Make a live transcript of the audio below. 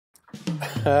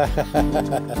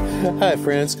Hi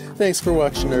friends, thanks for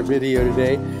watching our video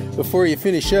today. Before you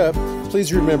finish up,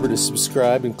 please remember to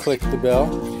subscribe and click the bell.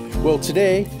 Well,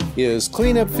 today is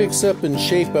clean up, fix up, and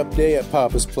shape up day at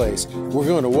Papa's place. We're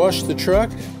going to wash the truck,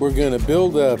 we're going to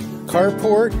build a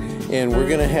carport, and we're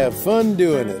going to have fun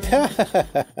doing it.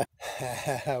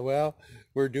 Well,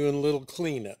 we're doing a little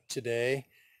cleanup today,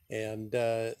 and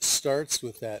it starts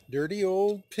with that dirty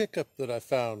old pickup that I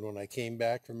found when I came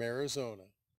back from Arizona.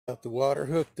 Got the water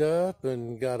hooked up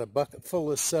and got a bucket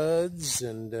full of suds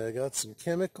and got some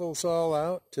chemicals all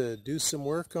out to do some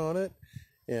work on it,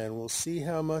 and we'll see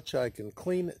how much I can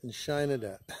clean it and shine it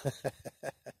up.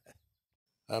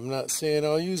 I'm not saying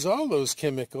I'll use all those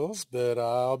chemicals, but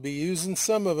I'll be using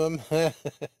some of them.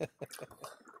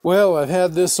 Well, I've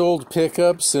had this old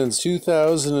pickup since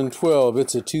 2012.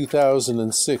 It's a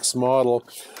 2006 model.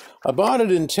 I bought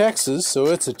it in Texas, so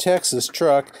it's a Texas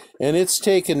truck, and it's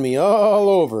taken me all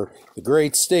over the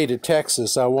great state of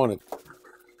Texas. I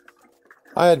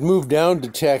had moved down to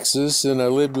Texas, and I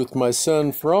lived with my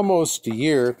son for almost a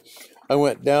year. I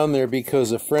went down there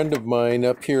because a friend of mine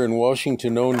up here in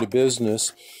Washington owned a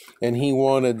business, and he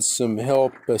wanted some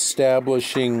help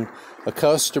establishing a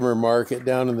customer market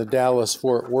down in the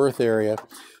Dallas-Fort Worth area.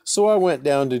 So I went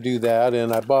down to do that,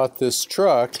 and I bought this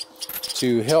truck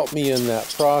to help me in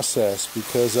that process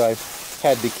because I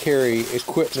had to carry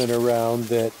equipment around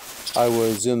that I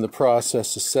was in the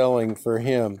process of selling for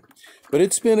him. But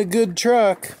it's been a good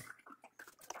truck.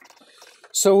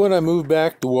 So when I moved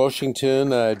back to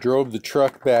Washington, I drove the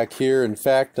truck back here. In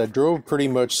fact, I drove pretty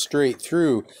much straight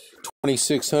through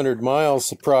 2,600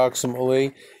 miles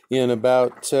approximately in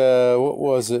about,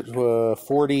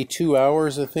 42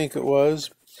 hours, I think it was.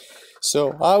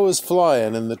 So I was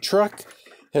flying, and the truck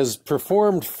has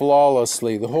performed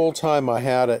flawlessly the whole time I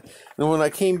had it. And when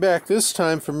I came back this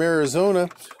time from Arizona,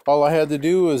 all I had to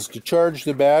do was to charge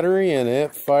the battery, and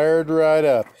it fired right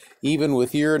up, even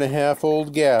with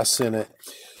 1.5-year-old gas in it.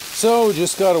 So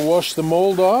just got to wash the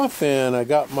mold off, and I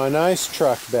got my nice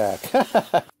truck back.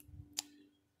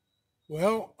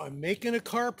 Well, I'm making a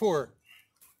carport,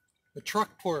 a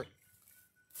truck port.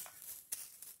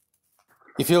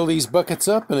 You fill these buckets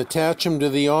up and attach them to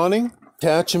the awning.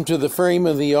 Attach them to the frame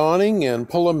of the awning and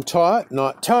pull them taut,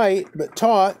 not tight, but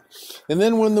taut. And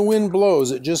then when the wind blows,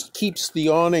 it just keeps the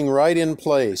awning right in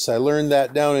place. I learned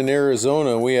that down in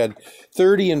Arizona. We had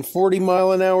 30 and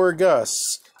 40-mile-an-hour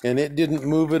gusts, and it didn't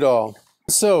move at all.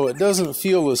 So it doesn't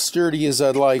feel as sturdy as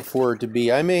I'd like for it to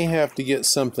be. I may have to get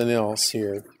something else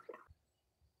here.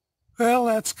 Well,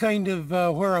 that's kind of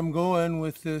where I'm going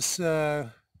with this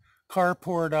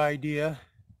carport idea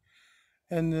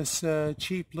and this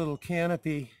cheap little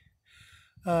canopy,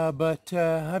 but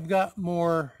I've got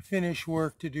more finish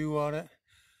work to do on it.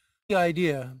 The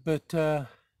idea, but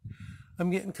I'm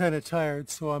getting kind of tired,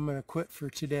 so I'm going to quit for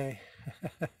today.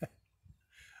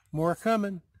 More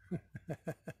coming.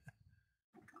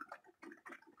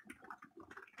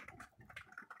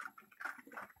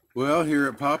 Well, here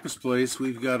at Papa's place,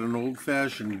 we've got an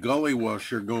old-fashioned gully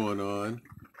washer going on.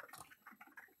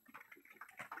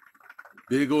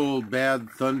 Big old bad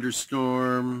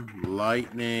thunderstorm,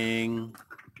 lightning,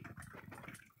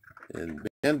 and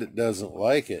Bandit doesn't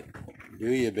like it.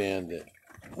 Do you, Bandit?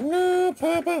 No,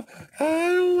 Papa, I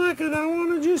don't like it. I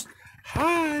want to just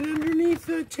hide underneath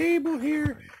the table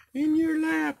here in your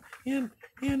lap, and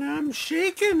I'm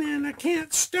shaking, and I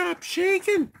can't stop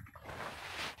shaking.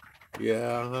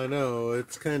 Yeah, I know.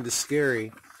 It's kind of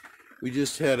scary. We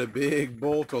just had a big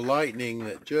bolt of lightning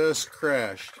that just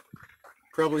crashed.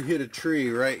 Probably hit a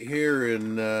tree right here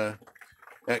in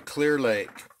at Clear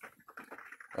Lake,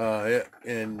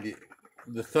 and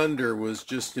the thunder was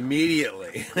just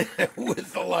immediately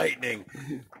with the lightning.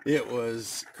 It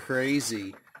was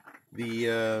crazy.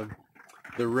 The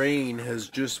rain has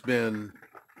just been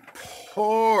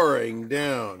pouring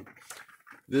down.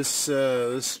 This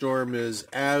storm is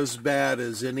as bad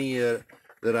as any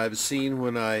that I've seen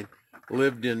when I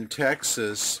lived in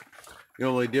Texas. The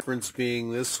only difference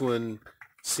being this one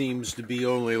seems to be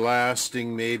only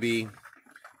lasting maybe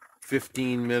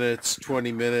 15 minutes,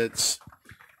 20 minutes,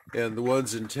 and the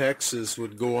ones in Texas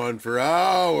would go on for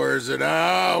hours and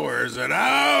hours and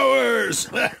hours.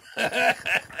 Well,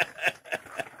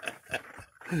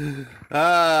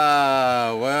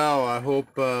 I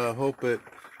hope it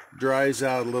dries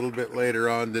out a little bit later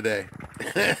on today.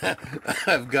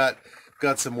 I've got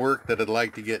some work that I'd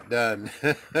like to get done.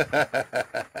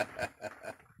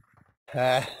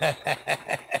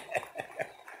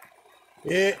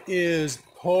 It is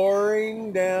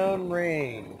pouring down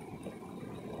rain.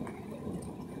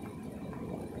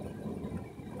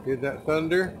 Hear that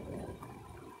thunder?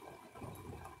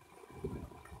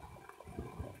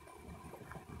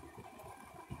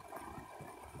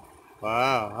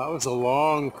 Wow, that was a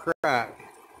long crack.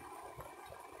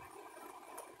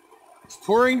 It's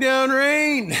pouring down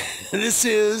rain. This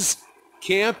is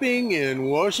camping in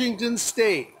Washington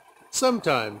State.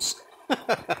 Sometimes.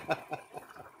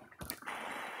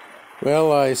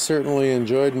 Well, I certainly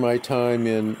enjoyed my time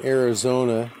in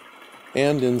Arizona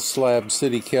and in Slab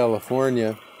City,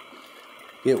 California.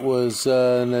 It was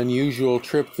an unusual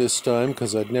trip this time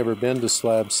because I'd never been to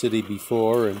Slab City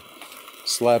before, and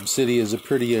Slab City is a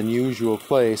pretty unusual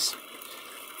place.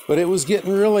 But it was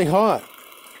getting really hot.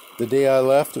 The day I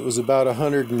left, it was about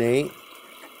 108,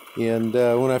 and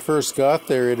when I first got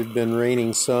there, it had been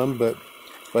raining some, but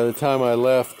by the time I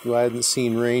left, I hadn't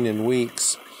seen rain in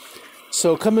weeks.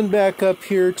 So coming back up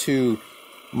here to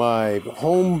my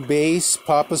home base,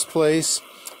 Papa's place,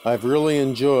 I've really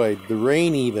enjoyed the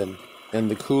rain even and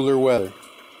the cooler weather.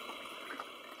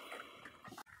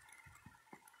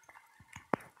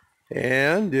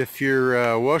 And if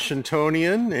you're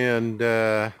Washingtonian and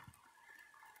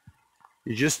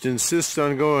you just insist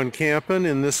on going camping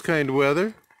in this kind of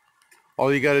weather,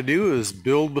 all you got to do is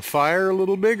build the fire a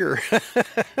little bigger.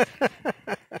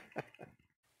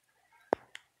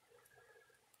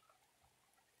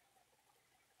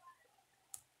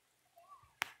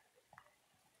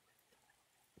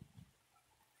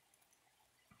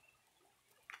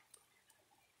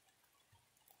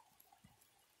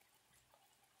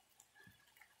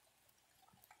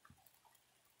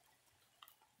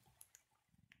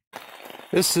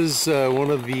 This is one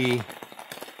of the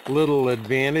little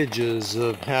advantages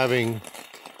of having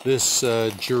this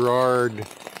Girard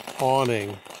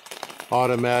awning,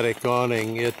 automatic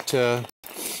awning. It's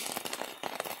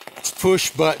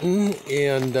push button,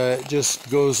 and it just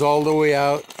goes all the way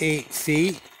out 8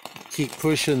 feet. Keep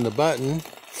pushing the button,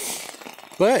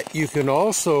 but you can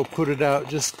also put it out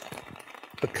just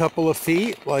a couple of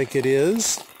feet like it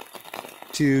is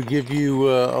to give you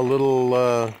a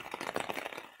little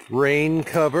rain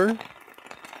cover,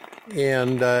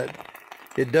 and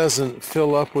it doesn't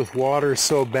fill up with water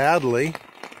so badly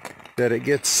that it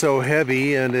gets so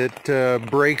heavy and it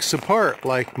breaks apart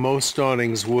like most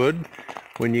awnings would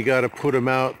when you got to put them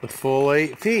out the full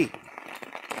 8 feet.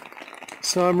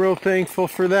 So I'm real thankful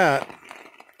for that.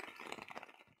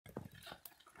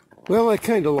 Well, I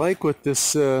kind of like what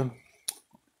this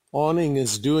awning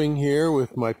is doing here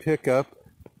with my pickup.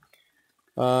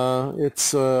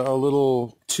 It's a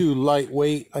little too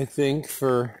lightweight, I think,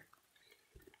 for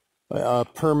a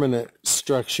permanent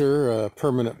structure, a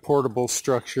permanent portable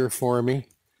structure for me,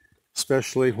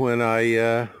 especially when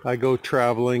I go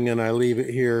traveling and I leave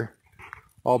it here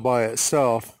all by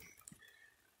itself.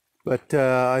 But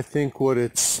I think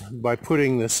by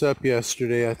putting this up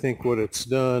yesterday, I think what it's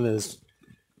done is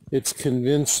it's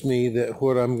convinced me that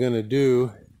what I'm going to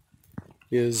do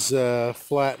is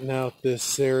flatten out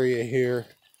this area here,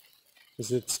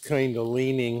 because it's kind of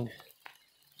leaning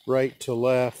right to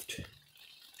left,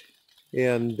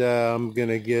 and I'm going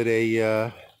to get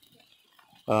a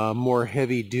more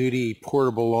heavy-duty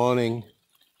portable awning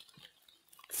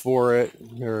for it,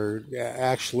 or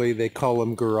actually they call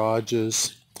them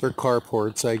garages, or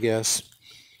carports, I guess,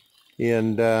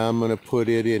 and I'm going to put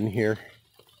it in here.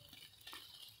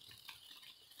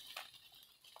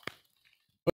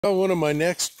 Well, one of my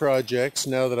next projects,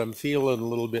 now that I'm feeling a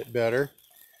little bit better,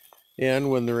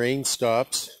 and when the rain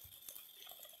stops,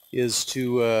 is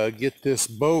to get this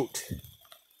boat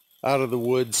out of the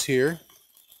woods here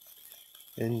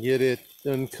and get it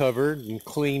uncovered and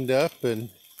cleaned up and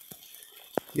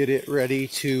get it ready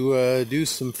to do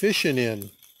some fishing in.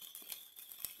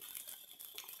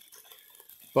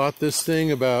 Bought this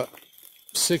thing about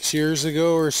 6 years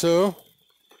ago or so.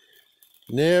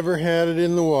 Never had it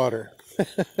in the water.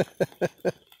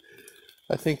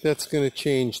 I think that's going to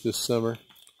change this summer.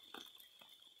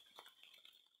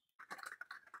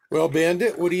 Well,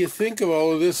 Bandit, what do you think of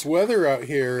all of this weather out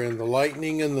here and the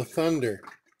lightning and the thunder?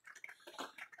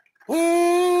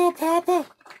 Well, Papa,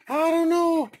 I don't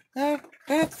know.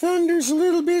 That thunder's a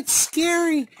little bit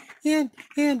scary, and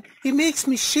it makes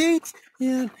me shake,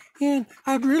 and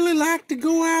I'd really like to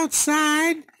go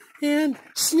outside and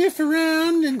sniff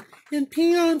around and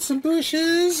pee on some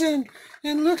bushes and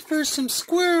look for some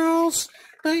squirrels,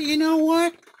 but you know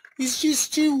what? It's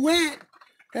just too wet.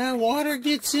 That water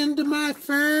gets into my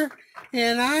fur,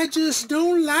 and I just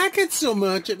don't like it so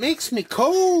much. It makes me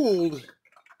cold.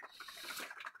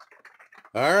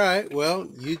 All right, well,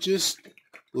 you just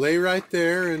lay right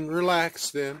there and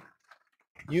relax then.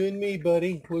 You and me,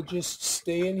 buddy, we'll just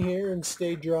stay in here and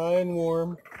stay dry and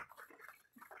warm.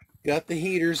 Got the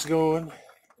heaters going.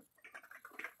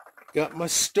 Got my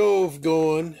stove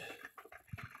going.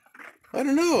 I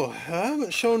don't know. I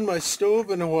haven't shown my stove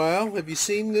in a while. Have you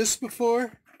seen this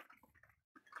before?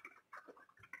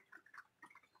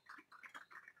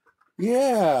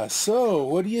 Yeah, so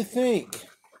what do you think?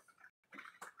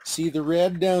 See the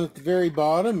red down at the very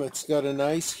bottom? It's got a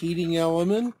nice heating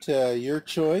element, your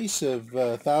choice of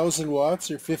 1,000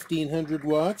 watts or 1,500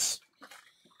 watts.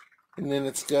 And then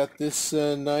it's got this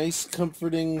nice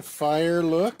comforting fire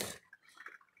look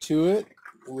to it,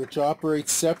 which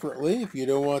operates separately. If you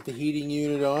don't want the heating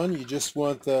unit on, you just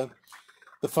want the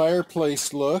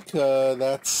fireplace look.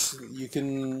 That's you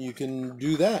can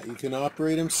do that. You can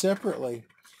operate them separately.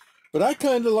 But I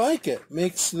kind of like it.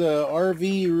 Makes the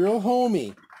RV real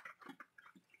homey.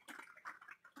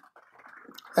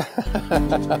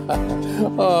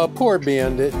 Oh, poor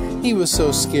Bandit. He was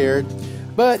so scared.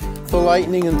 But the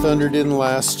lightning and thunder didn't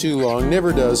last too long.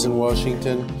 Never does in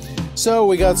Washington. So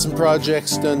we got some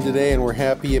projects done today and we're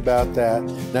happy about that.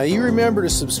 Now you remember to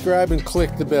subscribe and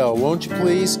click the bell, won't you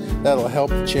please? That'll help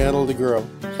the channel to grow.